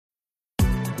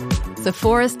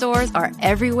Sephora stores are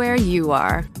everywhere you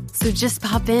are. So just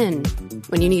pop in.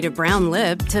 When you need a brown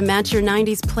lip to match your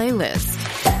 90s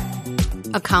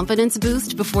playlist. A confidence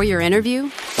boost before your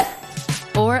interview?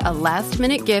 Or a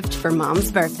last-minute gift for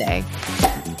mom's birthday.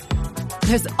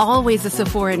 There's always a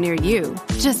Sephora near you.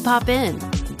 Just pop in.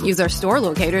 Use our store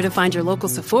locator to find your local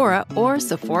Sephora or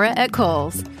Sephora at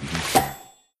Kohl's.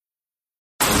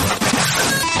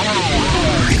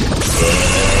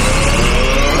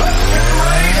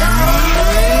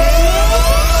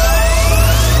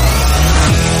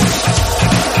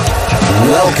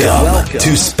 Welcome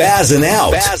to Spazzin'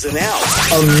 Out,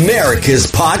 America's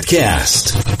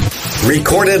podcast.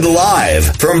 Recorded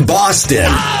live from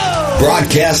Boston,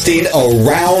 broadcasting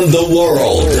around the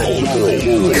world,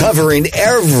 covering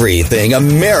everything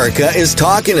America is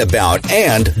talking about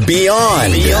and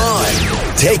beyond.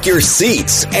 Take your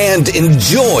seats and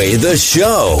enjoy the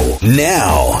show.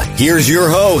 Now, here's your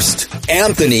host,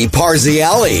 Anthony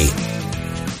Parziale.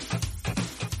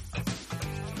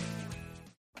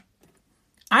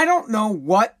 I don't know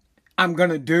what I'm going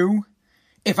to do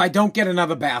if I don't get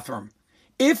another bathroom.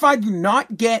 If I do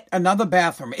not get another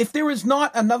bathroom, if there is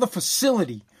not another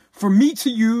facility for me to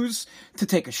use to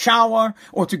take a shower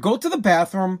or to go to the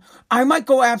bathroom, I might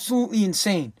go absolutely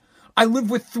insane. I live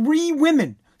with 3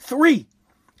 women. 3.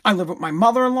 I live with my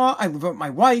mother-in-law, I live with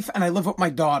my wife, and I live with my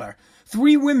daughter.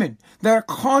 3 women that are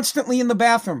constantly in the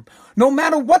bathroom. No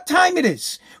matter what time it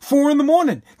is. 4 in the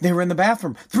morning, they're in the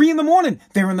bathroom. 3 in the morning,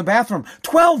 they're in the bathroom.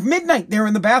 12 midnight, they're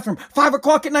in the bathroom. 5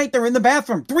 o'clock at night, they're in the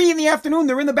bathroom. 3 in the afternoon,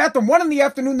 they're in the bathroom. 1 in the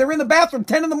afternoon, they're in the bathroom.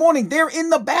 10 in the morning, they're in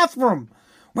the bathroom.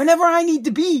 Whenever I need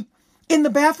to be in the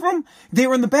bathroom,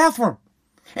 they're in the bathroom.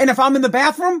 And if I'm in the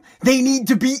bathroom, they need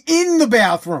to be in the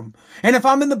bathroom. And if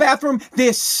I'm in the bathroom,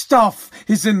 their stuff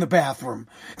is in the bathroom.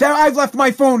 I've left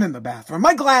my phone in the bathroom.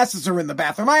 My glasses are in the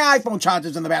bathroom. My iPhone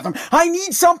charger's in the bathroom. I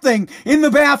need something in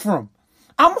the bathroom.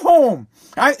 I'm home.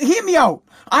 Hear me out.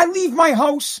 I leave my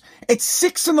house at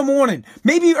 6 in the morning,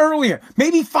 maybe earlier,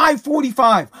 maybe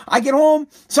 5:45. I get home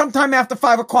sometime after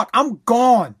 5 o'clock. I'm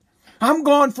gone. I'm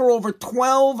gone for over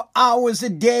 12 hours a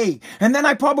day. And then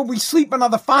I probably sleep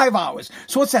another 5 hours.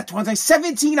 So what's that?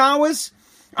 17 hours?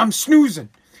 I'm snoozing.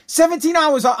 17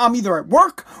 hours I'm either at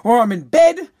work or I'm in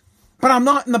bed, but I'm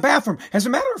not in the bathroom. As a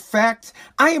matter of fact,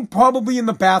 I am probably in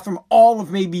the bathroom all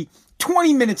of maybe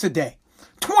 20 minutes a day.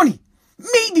 20.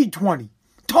 Maybe 20.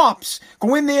 Tops.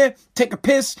 Go in there, take a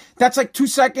piss. That's like 2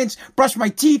 seconds. Brush my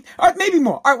teeth. All right, maybe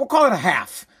more. All right, we'll call it a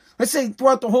half. Let's say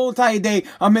throughout the whole entire day,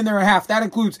 I'm in there a half. That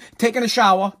includes taking a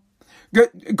shower,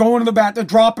 going to the bathroom,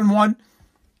 dropping one,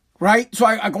 right? So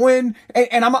I go in,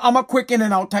 and I'm a quick in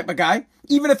and out type of guy.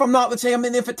 Even if I'm not, let's say I'm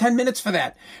in there for 10 minutes for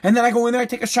that. And then I go in there, I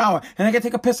take a shower, and I gotta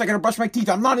take a piss, I gotta brush my teeth.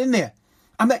 I'm not in there.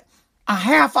 I'm at a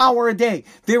half hour a day.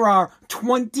 There are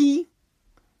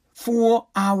 24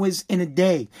 hours in a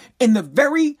day. In the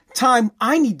very time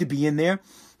I need to be in there,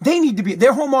 they need to be.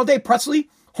 They're home all day.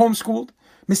 Presley, homeschooled.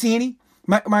 Miss Annie,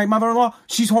 my mother-in-law,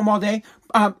 she's home all day.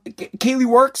 Kaylee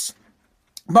works,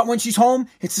 but when she's home,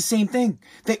 it's the same thing.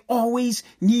 They always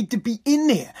need to be in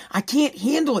there. I can't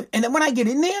handle it. And then when I get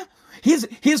in there,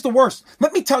 here's the worst.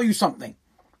 Let me tell you something.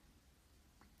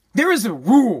 There is a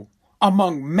rule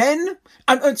among men.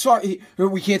 I'm sorry,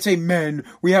 we can't say men.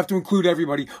 We have to include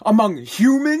everybody. Among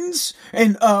humans,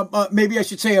 and maybe I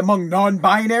should say among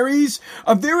non-binaries.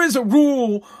 There is a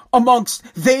rule amongst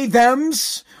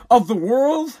they-thems of the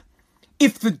world.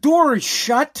 If the door is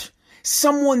shut,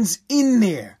 someone's in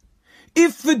there.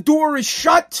 If the door is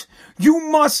shut, you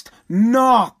must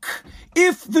knock.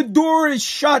 If the door is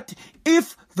shut,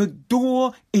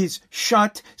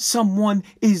 someone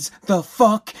is the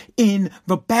fuck in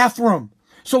the bathroom.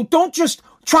 So don't just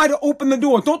try to open the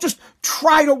door. Don't just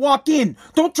try to walk in.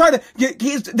 Don't try to,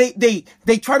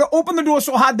 they try to open the door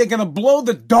so hard they're gonna blow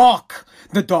the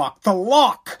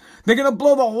lock. They're gonna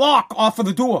blow the lock off of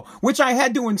the door, which I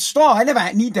had to install. I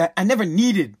never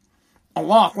needed a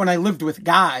lock when I lived with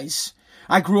guys.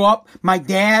 I grew up, my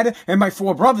dad and my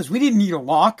 4 brothers, we didn't need a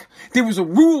lock. There was a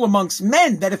rule amongst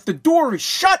men that if the door is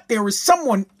shut, there is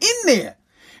someone in there.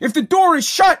 If the door is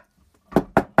shut,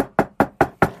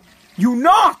 you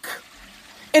knock.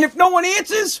 And if no one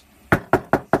answers,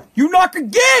 you knock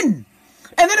again.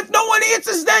 And then if no one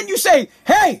answers, then you say,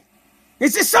 hey,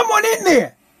 is there someone in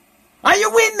there? Are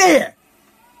you in there?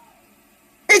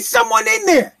 Is someone in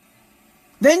there?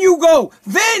 Then you go.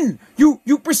 Then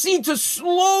you proceed to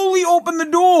slowly open the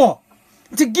door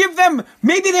to give them,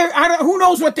 maybe who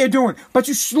knows what they're doing, but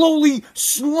you slowly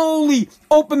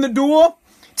open the door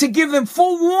to give them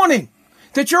full warning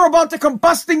that you're about to come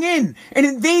busting in and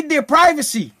invade their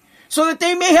privacy so that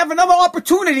they may have another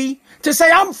opportunity to say,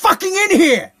 I'm fucking in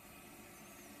here.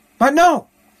 But no,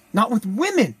 not with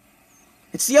women.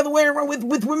 It's the other way around.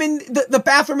 With women, the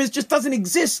bathroom just doesn't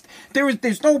exist.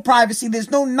 There's no privacy.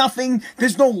 There's no nothing.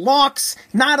 There's no locks.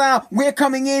 Nada. We're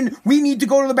coming in. We need to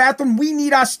go to the bathroom. We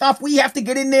need our stuff. We have to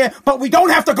get in there, but we don't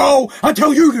have to go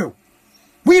until you do.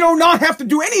 We do not have to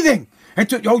do anything.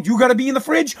 You gotta be in the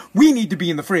fridge? We need to be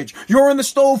in the fridge. You're in the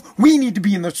stove? We need to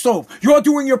be in the stove. You're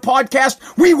doing your podcast?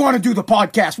 We want to do the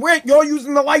podcast. You're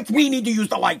using the lights? We need to use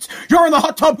the lights. You're in the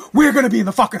hot tub? We're gonna be in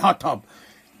the fucking hot tub.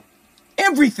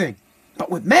 Everything. But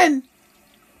with men,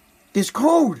 there's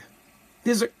code.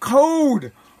 There's a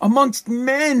code amongst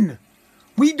men.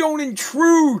 We don't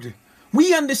intrude.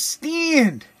 We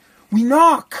understand. We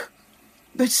knock.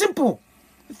 They're simple.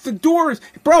 If the door is...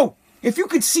 Bro, if you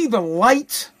could see the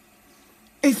light...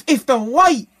 If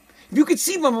you could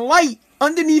see the light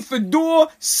underneath the door,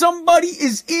 somebody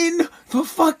is in the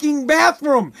fucking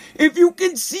bathroom. If you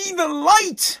can see the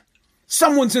light,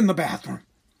 someone's in the bathroom.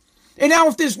 And now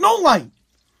if there's no light,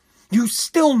 you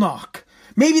still knock.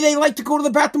 Maybe they like to go to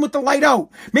the bathroom with the light out.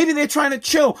 Maybe they're trying to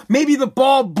chill. Maybe the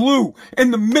bulb blew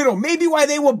in the middle. Maybe while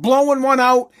they were blowing one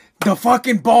out, the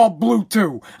fucking bulb blew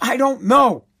too. I don't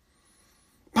know.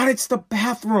 But it's the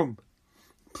bathroom.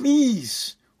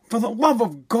 Please, for the love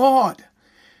of God.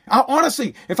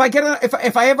 Honestly, if I get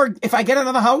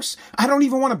another house, I don't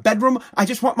even want a bedroom. I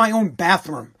just want my own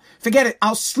bathroom. Forget it.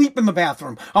 I'll sleep in the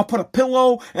bathroom. I'll put a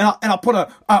pillow and I'll put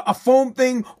a foam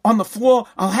thing on the floor.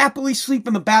 I'll happily sleep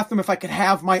in the bathroom if I could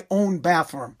have my own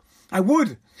bathroom. I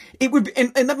would. It would be,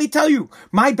 and let me tell you,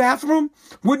 my bathroom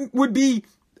would be,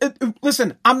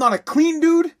 listen, I'm not a clean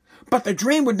dude, but the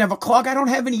drain would never clog. I don't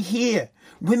have any hair.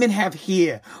 Women have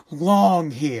hair,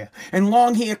 long hair, and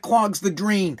long hair clogs the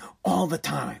drain all the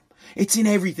time. It's in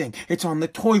everything. It's on the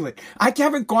toilet. I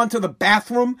haven't gone to the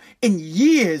bathroom in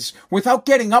years without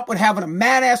getting up and having a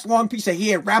mad-ass long piece of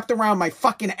hair wrapped around my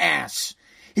fucking ass.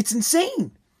 It's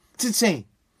insane. It's insane.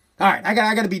 All right, I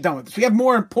got to be done with this. We have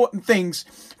more important things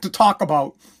to talk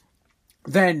about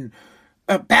than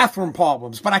bathroom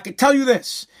problems. But I can tell you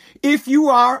this. If you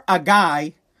are a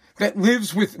guy that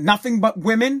lives with nothing but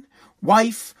women,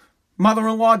 wife,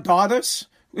 mother-in-law, daughters,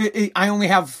 I only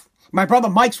have... My brother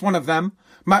Mike's one of them.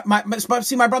 My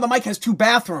brother Mike has 2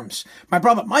 bathrooms. My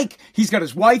brother Mike, he's got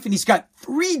his wife and he's got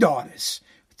 3 daughters.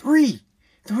 Three.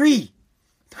 Who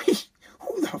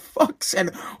the fuck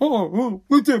said,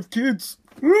 let's have kids?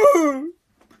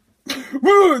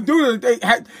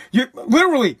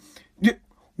 Literally,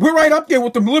 we're right up there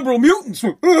with the liberal mutants.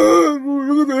 Let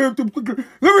me have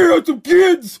some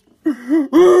kids.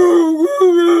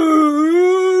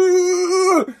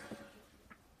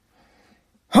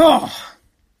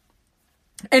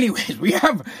 Anyways, we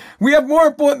have more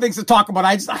important things to talk about.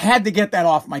 I had to get that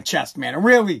off my chest, man.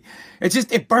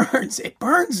 It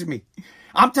burns me.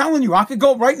 I'm telling you, I could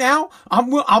go right now.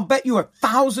 I'll bet you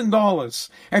 $1,000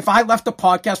 if I left the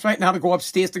podcast right now to go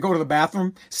upstairs to go to the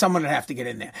bathroom, someone would have to get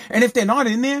in there. And if they're not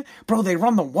in there, bro, they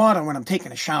run the water when I'm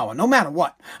taking a shower, no matter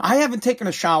what. I haven't taken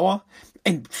a shower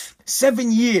in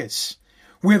 7 years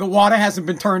where the water hasn't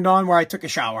been turned on where I took a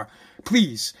shower.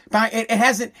 Please. But it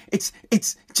hasn't, it's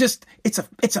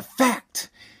a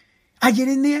fact. I get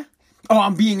in there. Oh,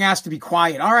 I'm being asked to be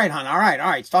quiet. All right, hon. All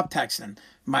right. Stop texting.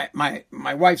 My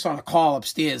wife's on a call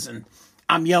upstairs and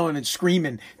I'm yelling and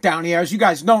screaming down here. As you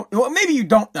guys know, well, maybe you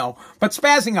don't know, but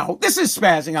Spazzing Out. This is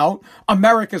Spazzing Out,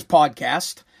 America's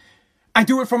podcast. I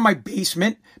do it from my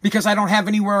basement because I don't have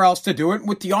anywhere else to do it.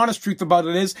 With the honest truth about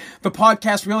it is the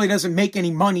podcast really doesn't make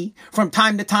any money. From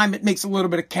time to time, it makes a little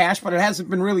bit of cash, but it hasn't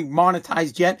been really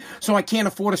monetized yet. So I can't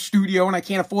afford a studio and I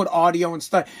can't afford audio and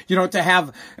stuff, to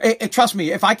have, trust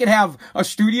me, if I could have a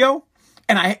studio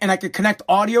and I could connect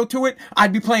audio to it,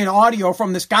 I'd be playing audio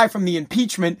from this guy from the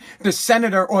impeachment, this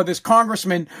senator or this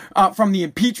congressman, from the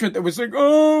impeachment that was like,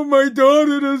 oh, my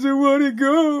daughter doesn't want to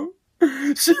go.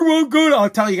 She won't go. I'll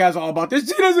tell you guys all about this.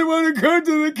 She doesn't want to go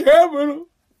to the Capitol.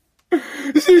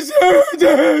 She says,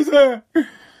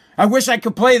 I wish I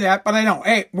could play that, but I don't.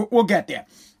 Hey, we'll get there.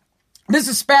 This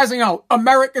is Spazzing Out,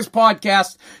 America's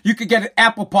podcast. You can get it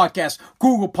Apple Podcasts,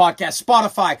 Google Podcasts,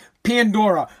 Spotify,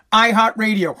 Pandora,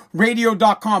 iHeartRadio,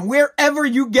 radio.com. Wherever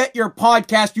you get your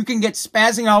podcast, you can get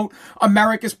Spazzing Out,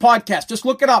 America's podcast. Just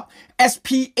look it up.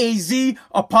 SPAZ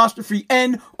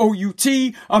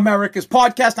 'NOUT, America's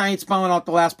podcast. I ain't spelling out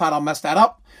the last part. I'll mess that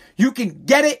up. You can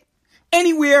get it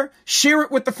anywhere. Share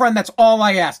it with a friend. That's all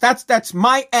I ask. That's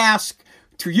my ask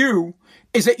to you,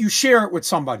 is that you share it with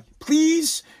somebody.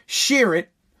 Please share it.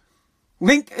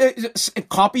 Link,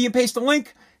 copy and paste the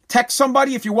link. Text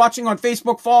somebody. If you're watching on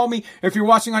Facebook, follow me. If you're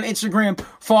watching on Instagram,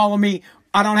 follow me.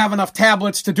 I don't have enough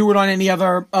tablets to do it on any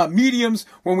other mediums.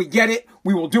 When we get it,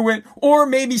 we will do it. Or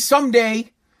maybe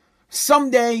someday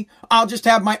someday I'll just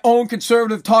have my own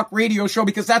conservative talk radio show,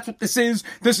 because that's what this is.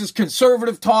 This is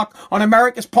conservative talk on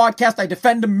America's Podcast. I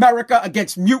defend America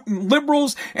against mutant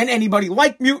liberals and anybody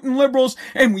like mutant liberals,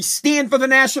 and we stand for the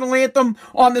national anthem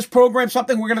on this program,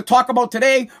 something we're going to talk about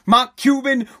today. Mark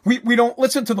Cuban, we don't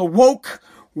listen to the woke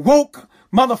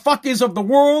motherfuckers of the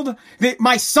world.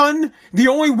 My son, the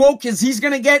only woke he's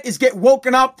going to get is get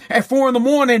woken up at 4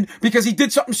 a.m. because he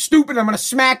did something stupid. I'm going to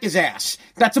smack his ass.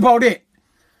 That's about it.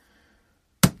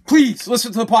 Please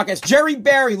listen to the podcast. Jerry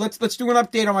Barry, let's do an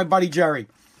update on my buddy Jerry.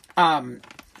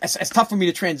 It's tough for me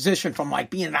to transition from like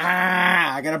being,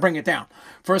 I got to bring it down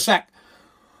for a sec.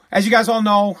 As you guys all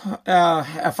know,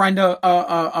 a friend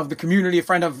of the community, a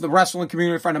friend of the wrestling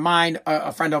community, a friend of mine,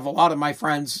 a friend of a lot of my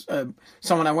friends,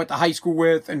 someone I went to high school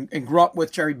with and grew up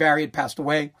with, Jerry Barry, had passed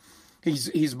away.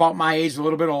 He's about my age, a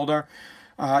little bit older.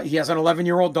 He has an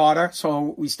 11-year-old daughter,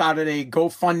 so we started a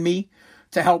GoFundMe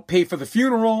to help pay for the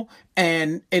funeral,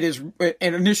 and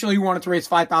initially we wanted to raise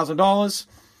 $5,000.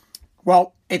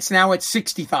 Well, it's now at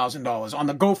 $60,000. On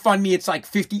the GoFundMe, it's like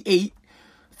 $58,000,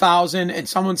 and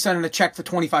someone sent in a check for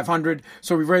 $2,500.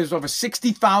 So we raised over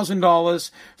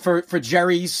 $60,000 for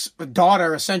Jerry's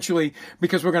daughter, essentially,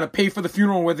 because we're going to pay for the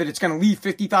funeral with it. It's going to leave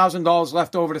 $50,000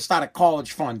 left over to start a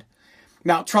college fund.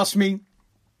 Now, trust me,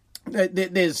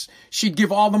 she'd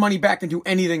give all the money back and do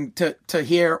anything to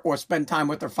hear or spend time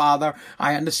with her father.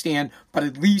 I understand, but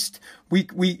at least we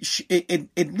could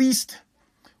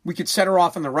set her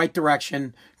off in the right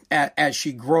direction as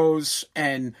she grows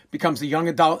and becomes a young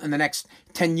adult in the next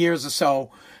 10 years or so,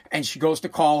 and she goes to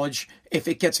college. If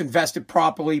it gets invested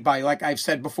properly by, like I've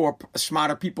said before,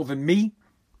 smarter people than me,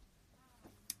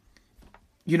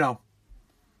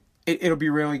 it'll be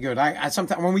really good. I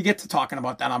sometimes when we get to talking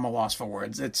about that, I'm a loss for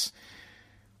words. It's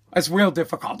real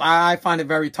difficult. I find it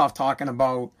very tough talking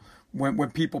about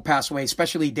when people pass away,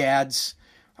 especially dads.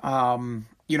 I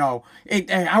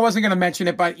wasn't going to mention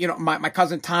it, but my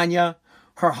cousin Tanya,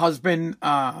 her husband,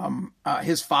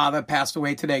 his father passed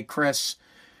away today, Chris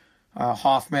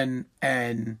Hoffman,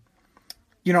 and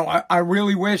I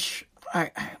really wish I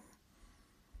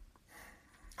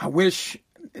wish.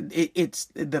 It's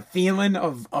the feeling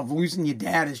of losing your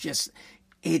dad is just,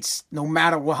 it's no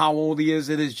matter how old he is,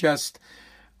 it is just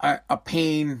a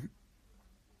pain.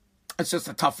 It's just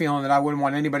a tough feeling that I wouldn't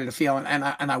want anybody to feel.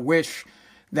 And I wish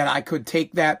that I could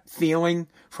take that feeling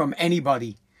from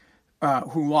anybody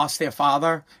who lost their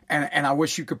father. And I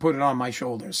wish you could put it on my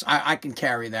shoulders. I can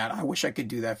carry that. I wish I could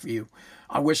do that for you.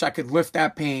 I wish I could lift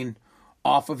that pain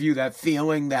off of you, that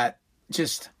feeling, that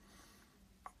just,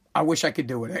 I wish I could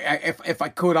do it. If I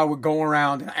could, I would go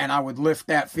around and I would lift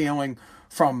that feeling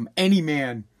from any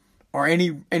man or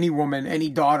any woman, any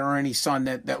daughter or any son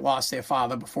that lost their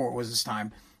father before it was his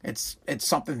time. It's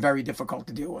something very difficult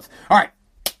to deal with. All right,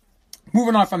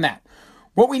 moving on from that.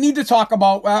 What we need to talk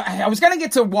about, I was going to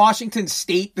get to Washington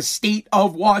State, the state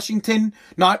of Washington,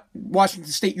 not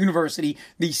Washington State University.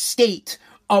 The state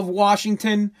of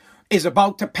Washington is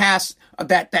about to pass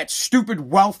that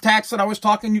stupid wealth tax that I was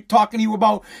talking to you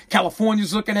about.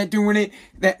 California's looking at doing it.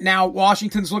 That now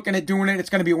Washington's looking at doing it. It's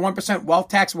going to be a 1% wealth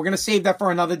tax. We're going to save that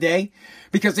for another day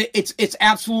because it's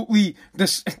absolutely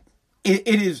this. It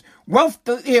is wealth.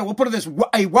 Yeah, we'll put it this: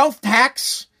 a wealth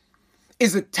tax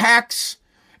is a tax.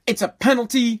 It's a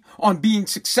penalty on being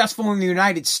successful in the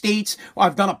United States.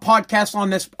 I've done a podcast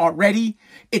on this already.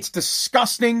 It's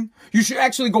disgusting. You should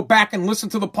actually go back and listen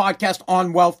to the podcast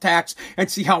on wealth tax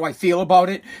and see how I feel about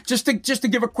it. Just to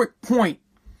give a quick point.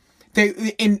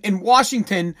 In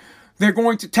Washington, they're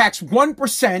going to tax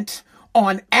 1%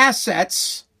 on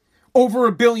assets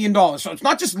over $1 billion. So it's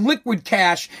not just liquid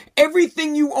cash.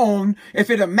 Everything you own,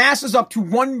 if it amasses up to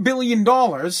 $1 billion,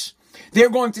 they're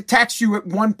going to tax you at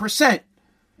 1%.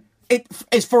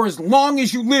 As for as long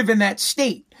as you live in that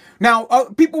state. Now,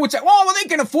 people would say, well, they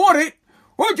can afford it.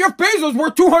 Well, Jeff Bezos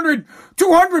worth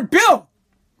 200 bill.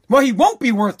 Well, he won't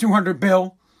be worth 200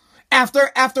 bill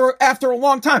after a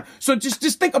long time. So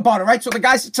just think about it, right? So the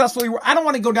guy successfully, I don't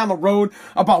want to go down the road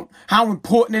about how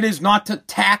important it is not to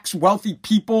tax wealthy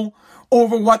people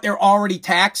over what they're already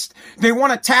taxed. They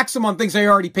want to tax them on things they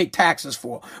already paid taxes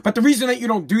for. But the reason that you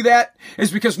don't do that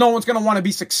is because no one's going to want to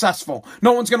be successful.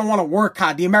 No one's going to want to work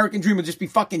hard. The American dream will just be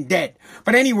fucking dead.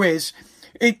 But anyways,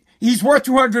 he's worth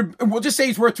 200, we'll just say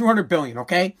he's worth 200 billion,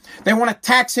 okay? They want to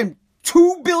tax him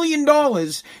 $2 billion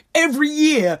every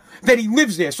year that he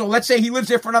lives there. So let's say he lives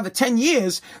there for another 10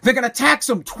 years. They're going to tax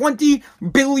him $20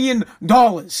 billion.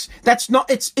 That's not,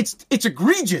 it's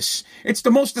egregious. It's the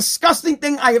most disgusting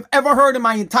thing I have ever heard in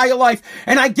my entire life.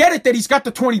 And I get it that he's got the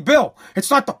 20 bill.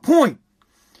 It's not the point.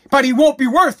 But he won't be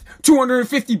worth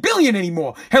 $250 billion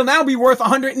anymore. He'll now be worth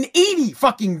 $180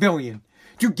 fucking billion.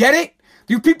 Do you get it?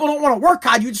 You people don't want to work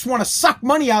hard. You just want to suck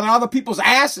money out of other people's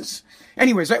asses.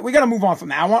 Anyways, we got to move on from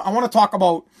that. I want to talk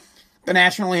about the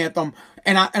national anthem,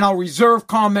 and I'll reserve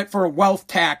comment for a wealth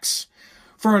tax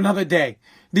for another day.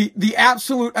 The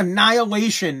absolute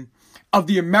annihilation of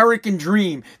the American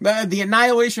dream, the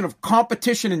annihilation of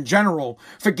competition in general.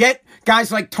 Forget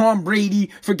guys like Tom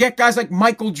Brady, forget guys like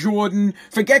Michael Jordan,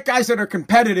 forget guys that are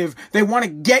competitive. They want to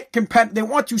get competitive. They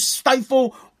want to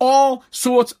stifle all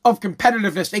sorts of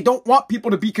competitiveness. They don't want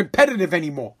people to be competitive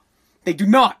anymore. They do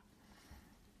not.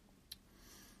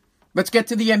 Let's get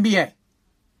to the NBA.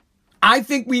 I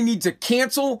think we need to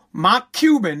cancel Mark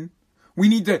Cuban.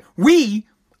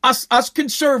 Us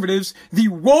conservatives, the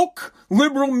woke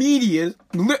liberal media,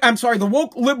 the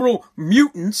woke liberal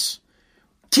mutants,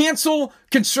 cancel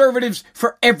conservatives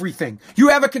for everything. You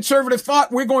have a conservative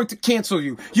thought, we're going to cancel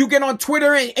you. You get on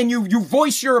Twitter and you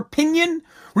voice your opinion.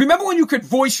 Remember when you could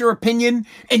voice your opinion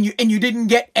and you didn't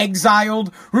get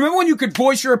exiled? Remember when you could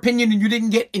voice your opinion and you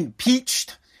didn't get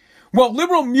impeached? Well,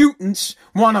 liberal mutants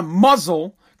want to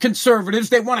muzzle conservatives.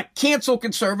 They want to cancel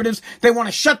conservatives. They want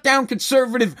to shut down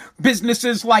conservative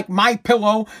businesses like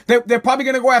MyPillow. They're probably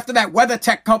going to go after that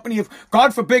WeatherTech company, if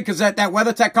God forbid, because that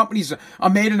WeatherTech company's a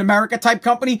made in America type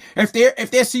company. If their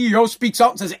CEO speaks out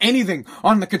and says anything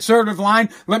on the conservative line,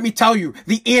 let me tell you,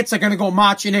 the ants are going to go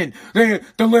marching in. The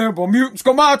liberal mutants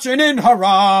go marching in.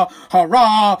 Hurrah,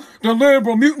 hurrah. The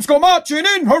liberal mutants go marching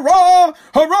in. Hurrah,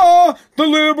 hurrah. The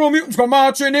liberal mutants go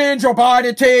marching in. Joe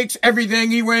Biden takes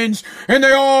everything, he wins, and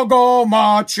they all go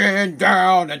marching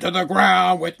down into the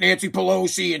ground with Nancy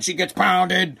Pelosi and she gets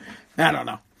pounded. I don't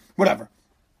know. Whatever.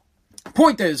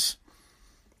 Point is,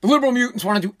 the liberal mutants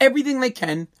want to do everything they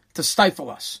can to stifle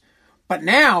us. But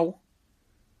now,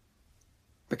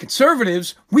 the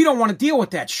conservatives, we don't want to deal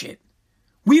with that shit.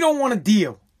 We don't want to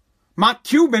deal. Mark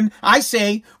Cuban, I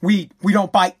say we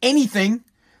don't buy anything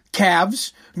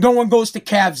Cavs. No one goes to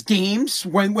Cavs games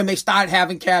when they start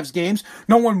having Cavs games.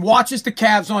 No one watches the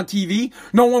Cavs on TV.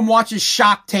 No one watches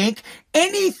Shark Tank.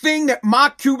 Anything that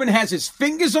Mark Cuban has his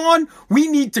fingers on, we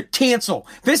need to cancel.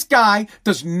 This guy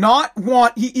does not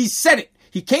want, he said it.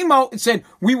 He came out and said,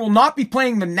 we will not be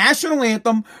playing the national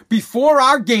anthem before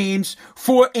our games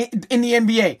in the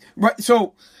NBA. Right?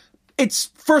 So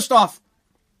it's, first off,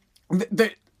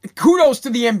 the kudos to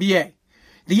the NBA.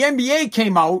 The NBA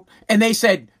came out and they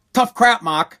said, tough crap,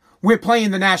 Mark. We're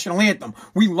playing the national anthem.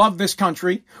 We love this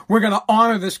country. We're going to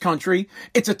honor this country.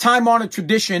 It's a time-honored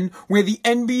tradition where the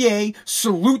NBA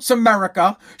salutes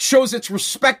America, shows its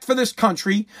respect for this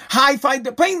country. High five.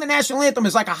 Playing the national anthem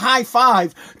is like a high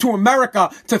five to America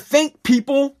to thank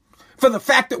people for the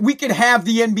fact that we could have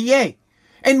the NBA.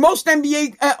 And most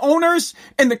NBA owners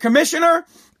and the commissioner,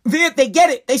 they get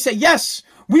it. They say, yes,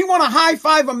 we want to high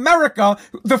five America,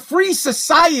 the free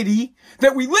society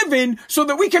that we live in, so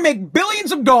that we can make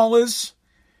billions of dollars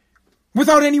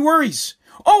without any worries.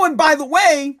 Oh, and by the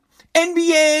way,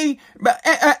 NBA,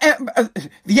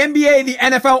 the NBA, the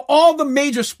NFL, all the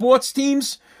major sports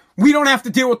teams, we don't have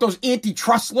to deal with those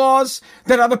antitrust laws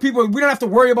that other people, we don't have to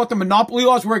worry about the monopoly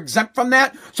laws. We're exempt from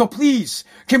that. So please,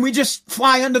 can we just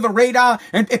fly under the radar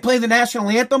and play the national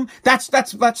anthem? That's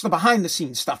the behind the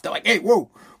scenes stuff. They're like, hey,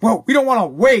 whoa, we don't want to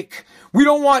wake. We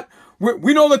know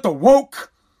that the woke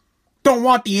don't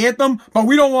want the anthem, but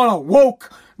we don't want to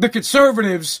woke the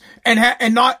conservatives and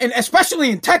especially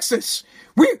in Texas.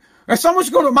 If someone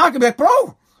should go to the market and be like,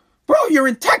 bro, you're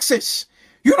in Texas.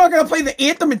 You're not going to play the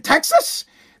anthem in Texas?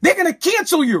 They're going to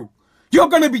cancel you. You're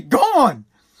going to be gone.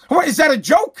 What, is that a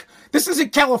joke? This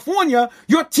isn't California.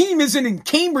 Your team isn't in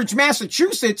Cambridge,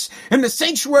 Massachusetts, in the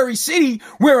sanctuary city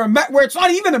where it's not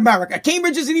even America.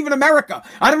 Cambridge isn't even America.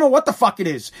 I don't know what the fuck it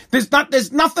is.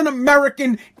 There's nothing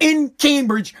American in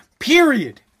Cambridge,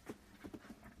 period.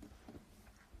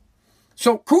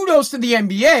 So kudos to the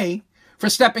NBA for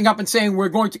stepping up and saying we're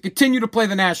going to continue to play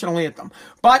the national anthem.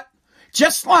 But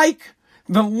just like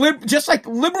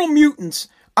liberal mutants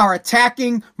are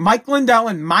attacking Mike Lindell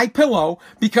and MyPillow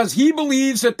because he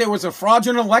believes that there was a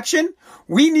fraudulent election,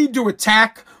 we need to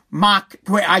attack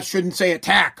I shouldn't say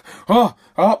attack. Did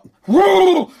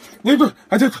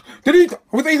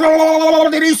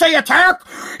he say attack?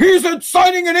 He's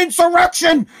inciting an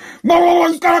insurrection.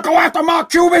 He's got to go after Mark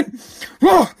Cuban.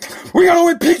 We got to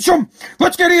impeach him.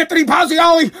 Let's get Anthony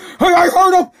Pazziali. I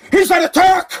heard him. He said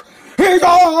attack. That's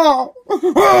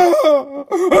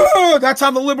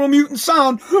how the liberal mutants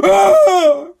sound.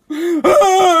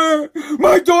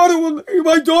 My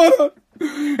daughter,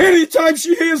 anytime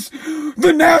she hears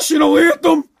the national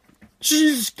anthem,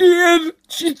 she's scared.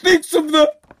 She thinks of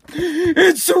the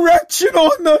insurrection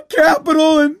on the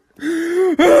Capitol, and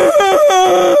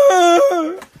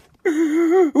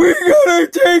we gotta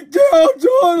take down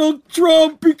Donald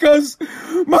Trump because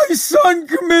my son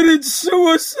committed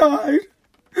suicide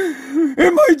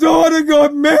and my daughter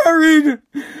got married.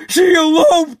 She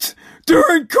eloped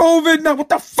during COVID. Now, what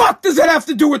the fuck does that have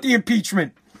to do with the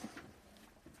impeachment?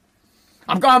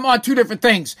 I'm on two different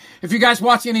things. If you guys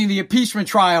watch any of the impeachment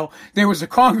trial, there was a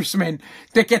congressman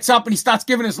that gets up and he starts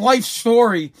giving his life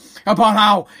story about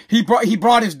how he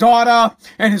brought his daughter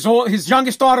and his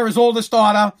youngest daughter, his oldest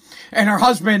daughter, and her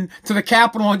husband to the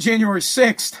Capitol on January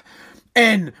 6th.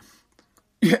 And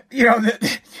you know,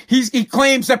 he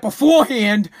claims that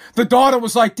beforehand, the daughter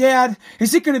was like, Dad,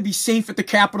 is it going to be safe at the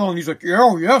Capitol? And he's like, yeah,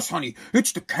 oh, yes, honey,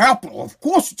 it's the Capitol. Of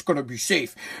course it's going to be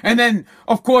safe. And then,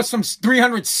 of course, some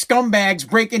 300 scumbags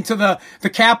break into the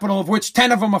Capitol, of which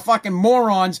 10 of them are fucking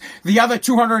morons. The other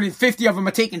 250 of them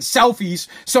are taking selfies.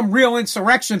 Some real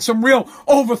insurrection, some real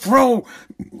overthrow.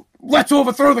 Let's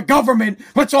overthrow the government.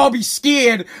 Let's all be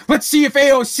scared. Let's see if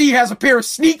AOC has a pair of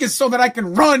sneakers so that I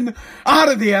can run out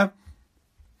of there.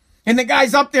 And the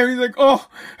guy's up there, he's like, oh,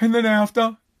 and then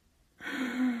after,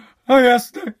 I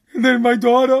asked her, and then I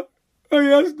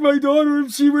asked my daughter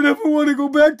if she would ever want to go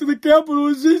back to the Capitol,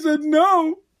 and she said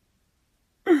no.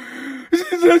 She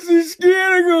said she's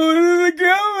scared of going to the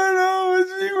Capitol, and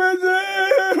she was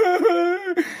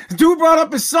there. Dude brought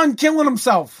up his son killing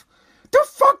himself. The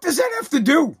fuck does that have to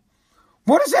do?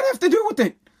 What does that have to do with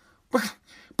it?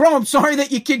 Bro, I'm sorry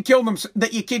that your kid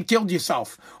killed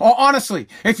yourself. Or honestly,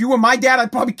 if you were my dad,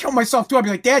 I'd probably kill myself too. I'd be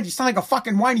like, Dad, you sound like a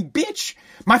fucking whiny bitch.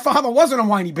 My father wasn't a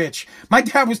whiny bitch. My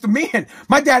dad was the man.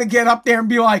 My dad would get up there and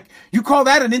be like, you call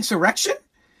that an insurrection?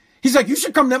 He's like, you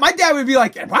should come there. My dad would be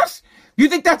like, what? You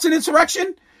think that's an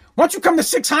insurrection? Why don't you come to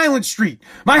 6 Highland Street?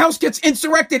 My house gets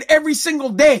insurrected every single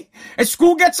day. As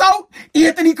school gets out,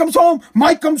 Anthony comes home,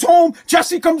 Mike comes home,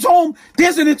 Jesse comes home.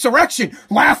 There's an insurrection.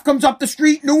 Laugh comes up the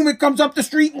street, Newman comes up the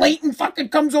street, Leighton fucking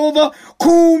comes over,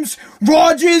 Coombs,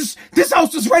 Rogers. This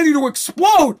house is ready to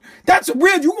explode. That's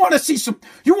weird. You want to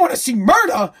see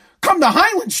murder? Come to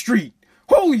Highland Street.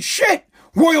 Holy shit.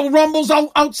 Royal Rumbles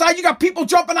outside. You got people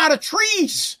jumping out of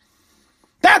trees.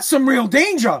 That's some real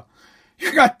danger.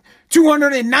 You got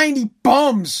 290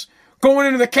 bums going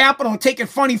into the Capitol and taking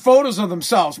funny photos of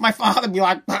themselves. My father would be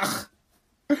like, ugh.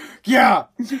 Yeah,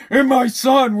 and my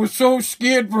son was so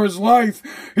scared for his life,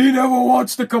 he never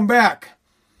wants to come back.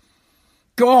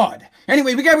 God.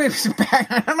 Anyway, we got to back.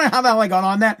 I don't know how the hell I got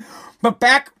on that, but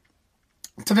back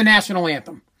to the national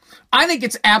anthem. I think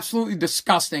it's absolutely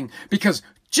disgusting because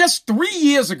just 3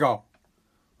 years ago,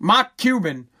 Mark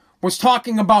Cuban was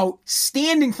talking about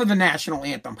standing for the national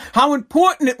anthem, how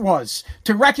important it was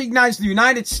to recognize the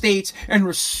United States and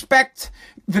respect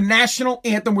the national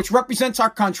anthem, which represents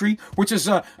our country, which is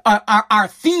our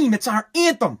theme. It's our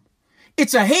anthem.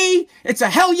 It's a hey, it's a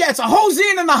hell yeah, it's a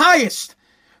Hosanna in the highest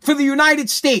for the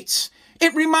United States.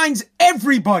 It reminds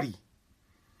everybody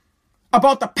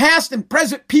about the past and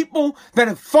present people that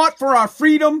have fought for our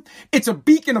freedom. It's a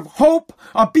beacon of hope,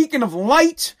 a beacon of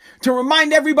light to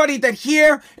remind everybody that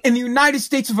here in the United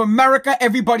States of America,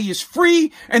 everybody is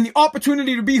free and the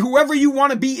opportunity to be whoever you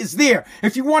want to be is there.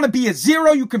 If you want to be a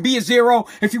zero, you can be a zero.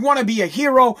 If you want to be a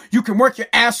hero, you can work your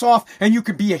ass off and you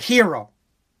can be a hero.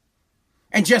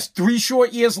 And just 3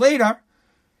 short years later,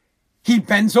 he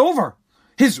bends over.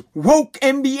 His woke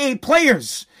NBA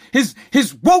players, his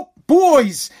woke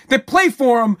boys that play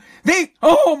for him,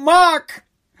 Mark,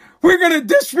 we're going to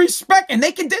disrespect, and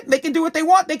they can do what they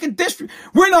want.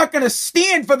 We're not going to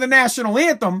stand for the national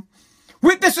anthem.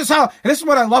 This is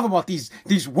what I love about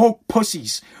these woke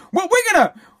pussies. Well,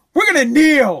 we're going to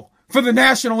kneel for the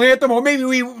national anthem, or maybe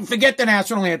we forget the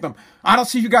national anthem. I don't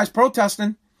see you guys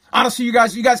protesting. I don't see you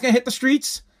guys going to hit the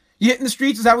streets? You hitting the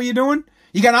streets? Is that what you're doing?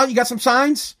 You got out? You got some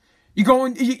signs? You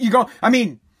go, I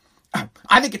mean,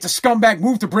 I think it's a scumbag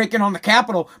move to break in on the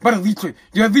Capitol, but at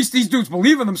least these dudes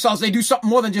believe in themselves. They do something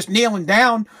more than just nailing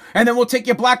down, and then we'll take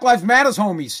your Black Lives Matters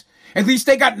homies. At least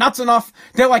they got nuts enough.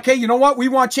 They're like, hey, you know what? We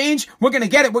want change. We're going to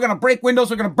get it. We're going to break windows.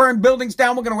 We're going to burn buildings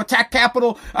down. We're going to attack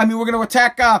Capitol. We're going to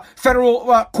attack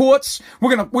federal courts.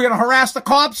 We're going to harass the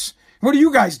cops. What do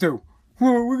you guys do?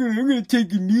 Well, I'm going to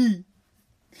take a knee.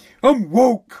 I'm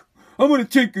woke. I'm going to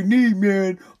take a knee,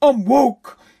 man. I'm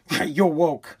woke. You're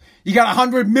woke. You got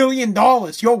 $100 million.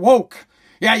 You're woke.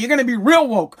 Yeah, you're going to be real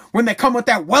woke when they come with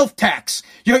that wealth tax.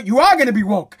 You are going to be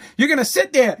woke. You're going to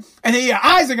sit there and then your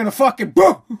eyes are going to fucking,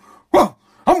 bro,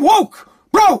 I'm woke.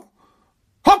 Bro,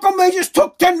 how come they just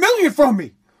took $10 million from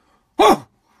me?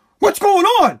 What's going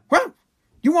on? Well,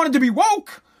 you wanted to be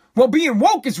woke? Well, being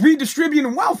woke is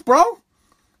redistributing wealth, bro.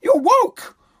 You're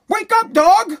woke. Wake up,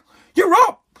 dog. You're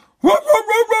up. Get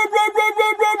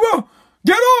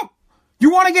up.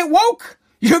 You want to get woke?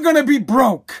 You're going to be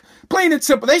broke. Plain and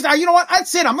simple. They say, you know what?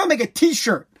 That's it. I'm going to make a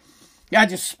t-shirt. Yeah, I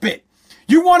just spit.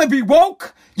 You want to be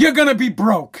woke? You're going to be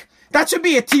broke. That should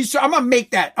be a t-shirt. I'm going to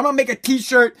make that. I'm going to make a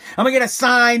t-shirt. I'm going to get a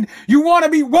sign. You want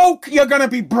to be woke? You're going to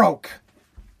be broke.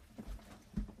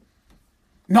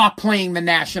 Not playing the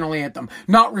national anthem.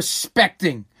 Not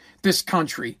respecting this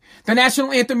country. The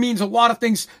national anthem means a lot of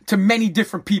things to many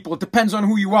different people. It depends on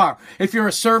who you are. If you're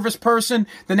a service person,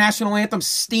 the national anthem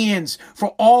stands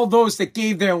for all those that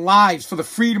gave their lives for the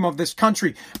freedom of this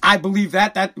country. I believe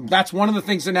that's one of the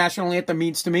things the national anthem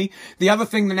means to me. The other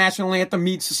thing the national anthem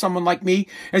means to someone like me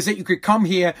is that you could come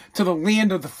here to the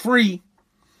land of the free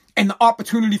and the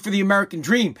opportunity for the American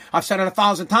dream. I've said it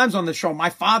 1,000 times on this show. My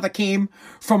father came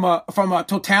from a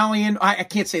totalitarian, I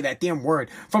can't say that damn word,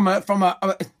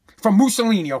 from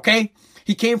Mussolini, okay?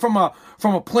 He came from a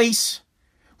place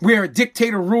where a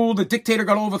dictator ruled, a dictator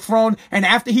got overthrown, and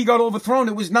after he got overthrown,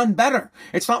 it was none better.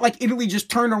 It's not like Italy just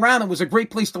turned around and was a great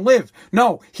place to live.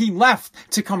 No, he left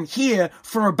to come here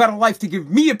for a better life, to give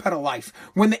me a better life.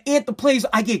 When the anthem plays,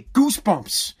 I get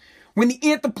goosebumps. When the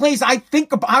anthem plays, I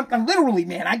think about, literally,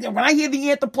 man, when I hear the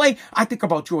anthem play, I think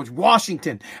about George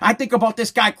Washington. I think about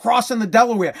this guy crossing the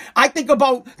Delaware. I think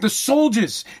about the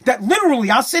soldiers that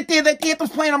literally, I'll sit there, that the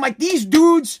anthem's playing, I'm like, these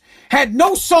dudes had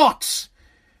no socks,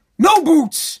 no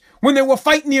boots when they were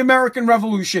fighting the American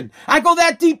Revolution. I go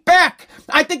that deep back.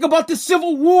 I think about the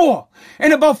Civil War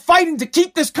and about fighting to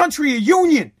keep this country a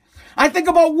union. I think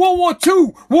about World War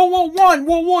II, World War I,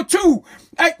 World War II.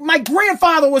 My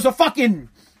grandfather was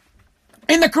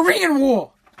in the Korean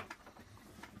War.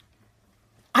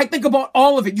 I think about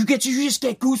all of it. You just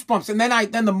get goosebumps. And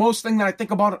then the most thing that I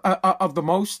think about of the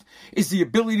most is the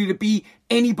ability to be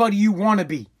anybody you want to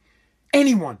be.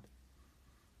 Anyone.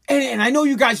 And I know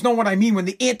you guys know what I mean. When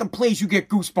the anthem plays, you get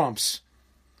goosebumps.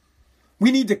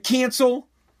 We need to cancel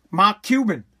Mark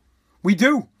Cuban. We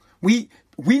do. We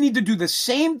need to do the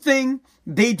same thing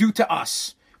they do to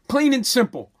us. Plain and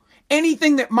simple.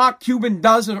 Anything that Mark Cuban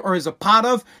does or is a part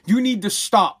of, you need to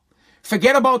stop.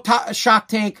 Forget about Shark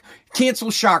Tank.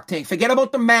 Cancel Shark Tank. Forget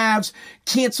about the Mavs.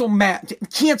 Cancel Mavs.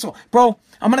 Cancel. Bro,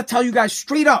 I'm going to tell you guys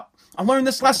straight up. I learned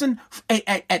this lesson at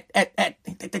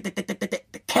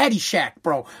the Caddy Shack,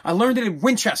 bro. I learned it in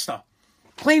Winchester.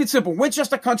 Plain and simple.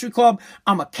 Winchester Country Club.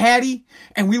 I'm a caddy.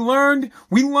 And we learned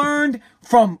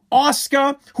from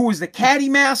Oscar, who is the caddy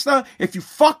master. If you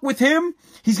fuck with him,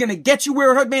 he's going to get you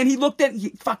where it hurt. Man, he looked at,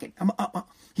 he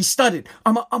stuttered.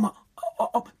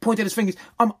 Pointed his fingers.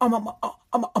 I'm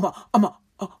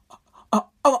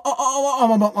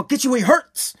get you where it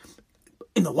hurts.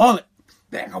 In the wallet.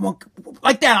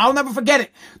 Like that. I'll never forget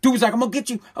it. Dude was like, I'm gonna get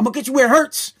you where it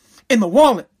hurts. In the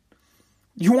wallet.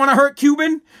 You want to hurt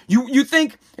Cuban?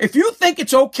 If you think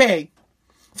it's okay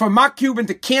for Mark Cuban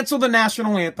to cancel the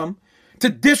national anthem, to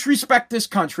disrespect this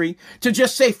country, to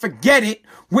just say, forget it,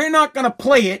 we're not going to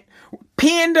play it,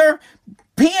 pander,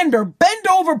 bend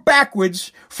over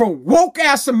backwards for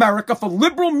woke-ass America, for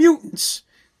liberal mutants,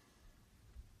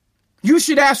 you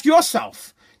should ask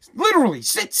yourself, literally,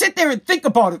 sit there and think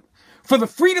about it. For the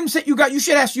freedoms that you got, you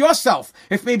should ask yourself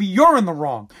if maybe you're in the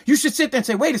wrong. You should sit there and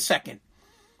say, wait a second.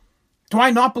 Do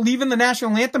I not believe in the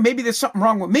national anthem? Maybe there's something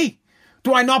wrong with me.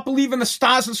 Do I not believe in the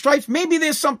Stars and Stripes? Maybe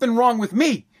there's something wrong with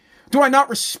me. Do I not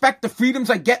respect the freedoms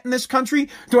I get in this country?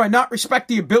 Do I not respect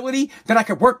the ability that I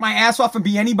could work my ass off and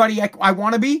be anybody I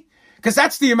want to be? Because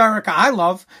that's the America I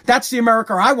love. That's the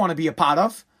America I want to be a part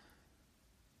of.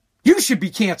 You should be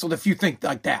canceled if you think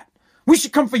like that. We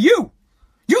should come for you.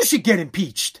 You should get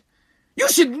impeached. You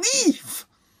should leave.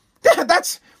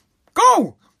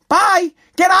 Go. Bye.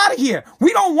 Get out of here.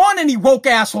 We don't want any woke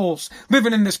assholes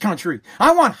living in this country.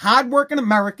 I want hardworking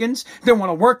Americans that want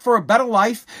to work for a better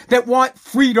life, that want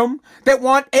freedom, that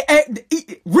want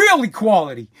real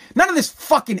equality. None of this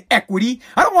fucking equity.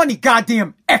 I don't want any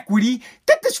goddamn equity.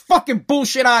 Get this fucking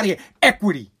bullshit out of here.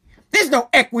 Equity. There's no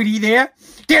equity there.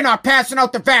 They're not passing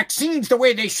out the vaccines the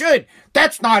way they should.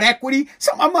 That's not equity.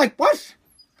 So I'm like, what?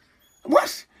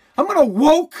 What? I'm going to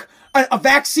woke a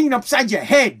vaccine upside your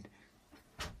head.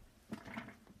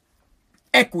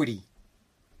 Equity.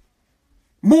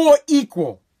 More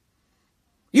equal.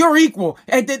 You're equal.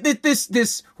 And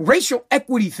this racial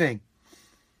equity thing.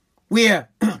 Where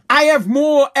I have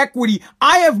more equity.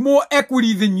 I have more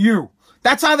equity than you.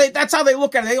 That's how they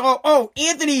look at it. They go, oh,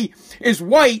 Anthony is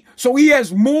white, so he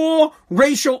has more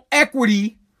racial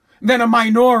equity than a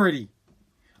minority.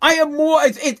 I have more,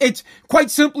 it's quite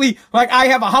simply like I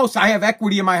have a house. I have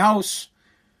equity in my house.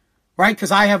 Right?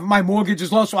 Because my mortgage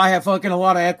is low, so I have fucking a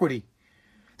lot of equity.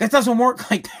 That doesn't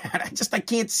work like that. I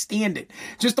can't stand it.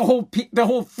 Just the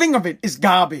whole thing of it is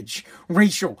garbage.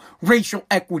 Racial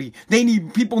equity.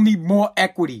 People need more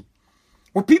equity.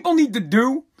 What people need to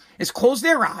do is close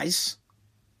their eyes.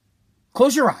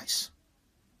 Close your eyes.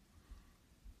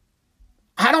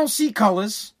 I don't see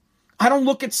colors. I don't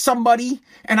look at somebody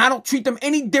and I don't treat them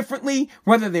any differently,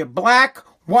 whether they're black,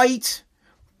 white,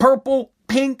 purple,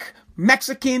 pink,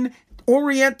 Mexican,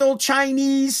 Oriental,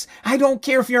 Chinese. I don't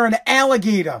care if you're an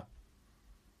alligator.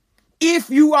 If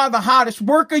you are the hardest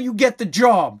worker, you get the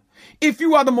job. If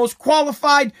you are the most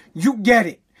qualified, you get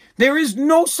it. There is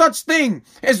no such thing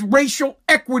as racial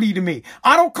equity to me.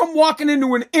 I don't come walking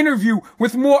into an interview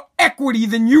with more equity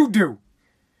than you do.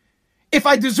 If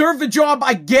I deserve the job,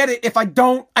 I get it. If I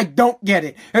don't get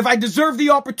it. If I deserve the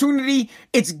opportunity,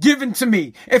 it's given to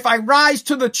me. If I rise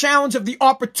to the challenge of the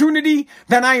opportunity,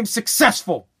 then I am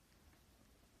successful.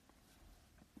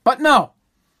 But no,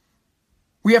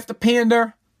 we have to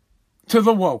pander to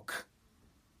the woke.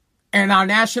 And our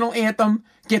national anthem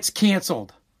gets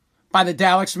canceled by the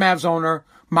Dallas Mavs owner,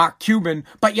 Mark Cuban,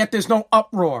 but yet there's no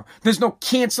uproar. There's no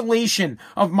cancellation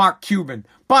of Mark Cuban.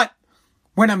 But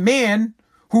when a man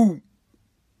who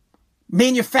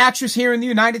manufactures here in the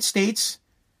United States,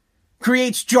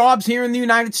 creates jobs here in the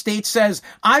United States, says,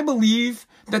 I believe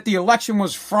that the election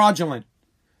was fraudulent,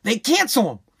 they cancel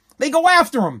him. They go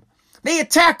after him. They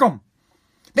attack him.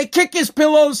 They kick his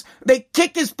pillows. They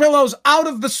kick his pillows out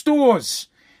of the stores.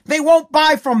 They won't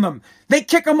buy from them. They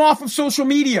kick him off of social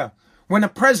media. When a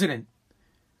president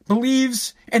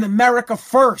believes in America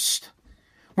first,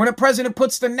 when a president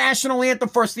puts the national anthem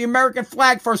first, the American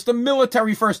flag first, the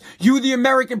military first, you, the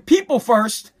American people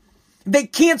first, they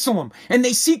cancel him and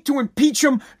they seek to impeach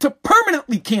him to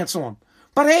permanently cancel him.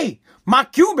 But hey,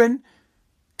 Mark Cuban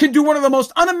can do one of the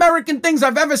most un-American things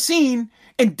I've ever seen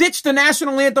and ditch the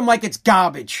national anthem like it's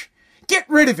garbage. Get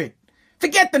rid of it.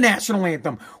 Forget the national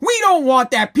anthem. We don't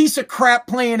want that piece of crap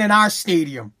playing in our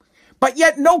stadium. But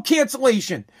yet no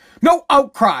cancellation, no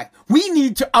outcry. We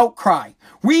need to outcry.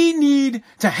 We need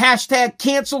to hashtag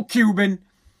cancel Cuban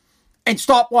and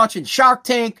stop watching Shark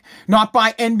Tank, not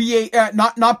buy NBA,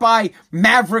 not buy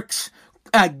Mavericks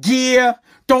gear.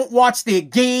 Don't watch their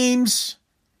games.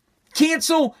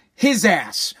 Cancel his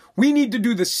ass. We need to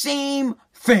do the same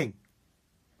thing.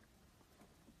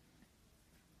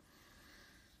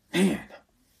 Man.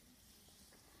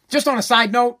 Just on a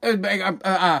side note,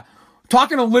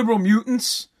 talking to liberal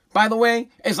mutants, by the way,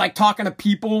 is like talking to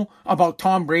people about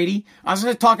Tom Brady. I was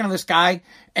just talking to this guy,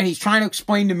 and he's trying to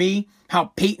explain to me how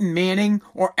Peyton Manning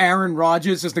or Aaron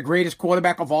Rodgers is the greatest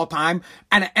quarterback of all time.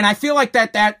 And I feel like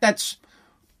that's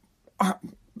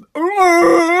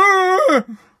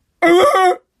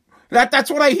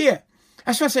what I hear.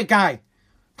 I just want to say, guy,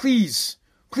 please.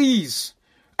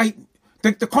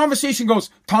 The conversation goes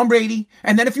Tom Brady,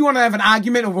 and then if you want to have an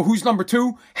argument over who's number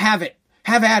 2, have it.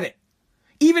 Have at it.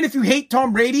 Even if you hate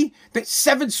Tom Brady, that's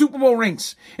 7 Super Bowl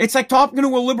rings. It's like talking to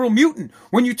a liberal mutant.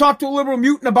 When you talk to a liberal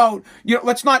mutant about,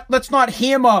 let's not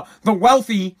hammer the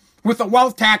wealthy with a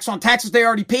wealth tax on taxes they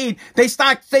already paid. They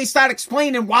start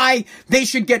explaining why they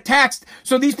should get taxed.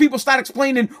 So these people start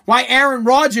explaining why Aaron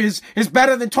Rodgers is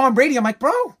better than Tom Brady. I'm like,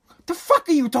 bro, the fuck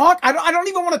are you talking? I don't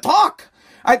even want to talk.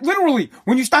 Literally,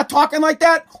 when you start talking like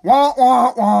that, wah,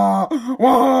 wah, wah,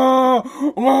 wah,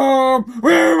 wah,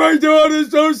 where my daughter's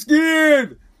so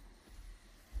scared.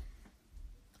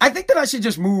 I think that I should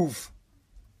just move.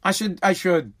 I should. I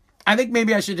think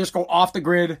maybe I should just go off the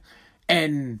grid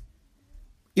and,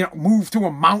 move to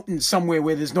a mountain somewhere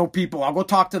where there's no people. I'll go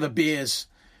talk to the bears.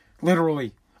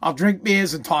 Literally. I'll drink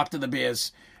beers and talk to the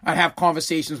bears. I'd have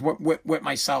conversations with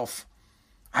myself.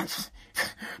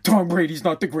 Tom Brady's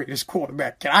not the greatest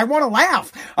quarterback. I want to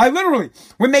laugh. I literally,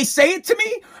 when they say it to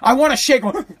me, I want to shake.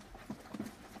 Literally,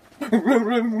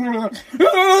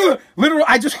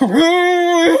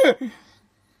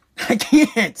 I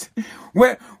can't.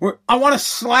 I want to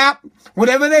slap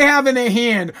whatever they have in their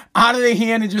hand out of their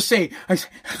hand and just say,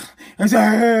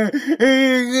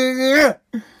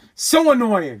 so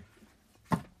annoying.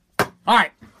 All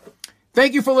right.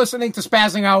 Thank you for listening to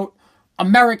Spazzing Out,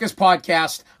 America's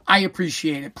podcast. I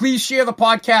appreciate it. Please share the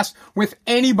podcast with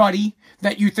anybody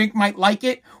that you think might like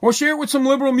it, or share it with some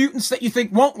liberal mutants that you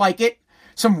think won't like it.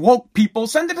 Some woke people.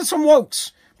 Send it to some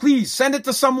wokes. Please send it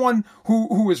to someone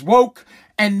who is woke,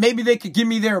 and maybe they could give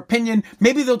me their opinion.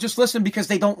 Maybe they'll just listen because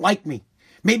they don't like me.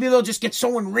 Maybe they'll just get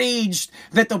so enraged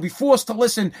that they'll be forced to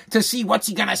listen to see what's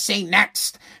he gonna say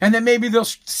next. And then maybe they'll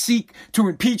seek to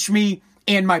impeach me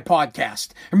and my podcast.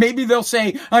 And maybe they'll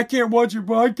say, I can't watch your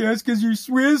podcast because you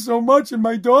swear so much, and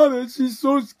my daughter, she's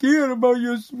so scared about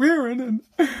your swearing, and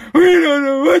we don't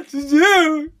know what to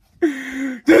do.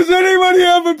 Does anybody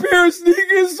have a pair of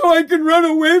sneakers so I can run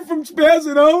away from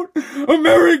Spazzing Out,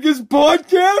 America's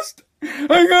podcast?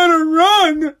 I gotta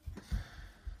run.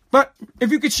 But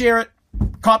if you could share it,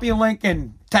 copy a link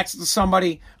and text it to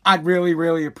somebody, I'd really,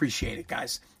 really appreciate it,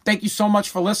 guys. Thank you so much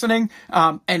for listening.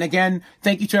 And again,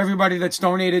 thank you to everybody that's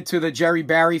donated to the Jerry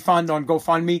Barry Fund on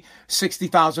GoFundMe.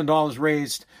 $60,000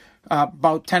 raised.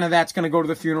 About 10 of that's going to go to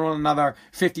the funeral, and another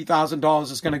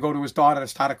 $50,000 is going to go to his daughter to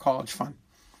start a college fund.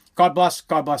 God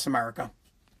bless America.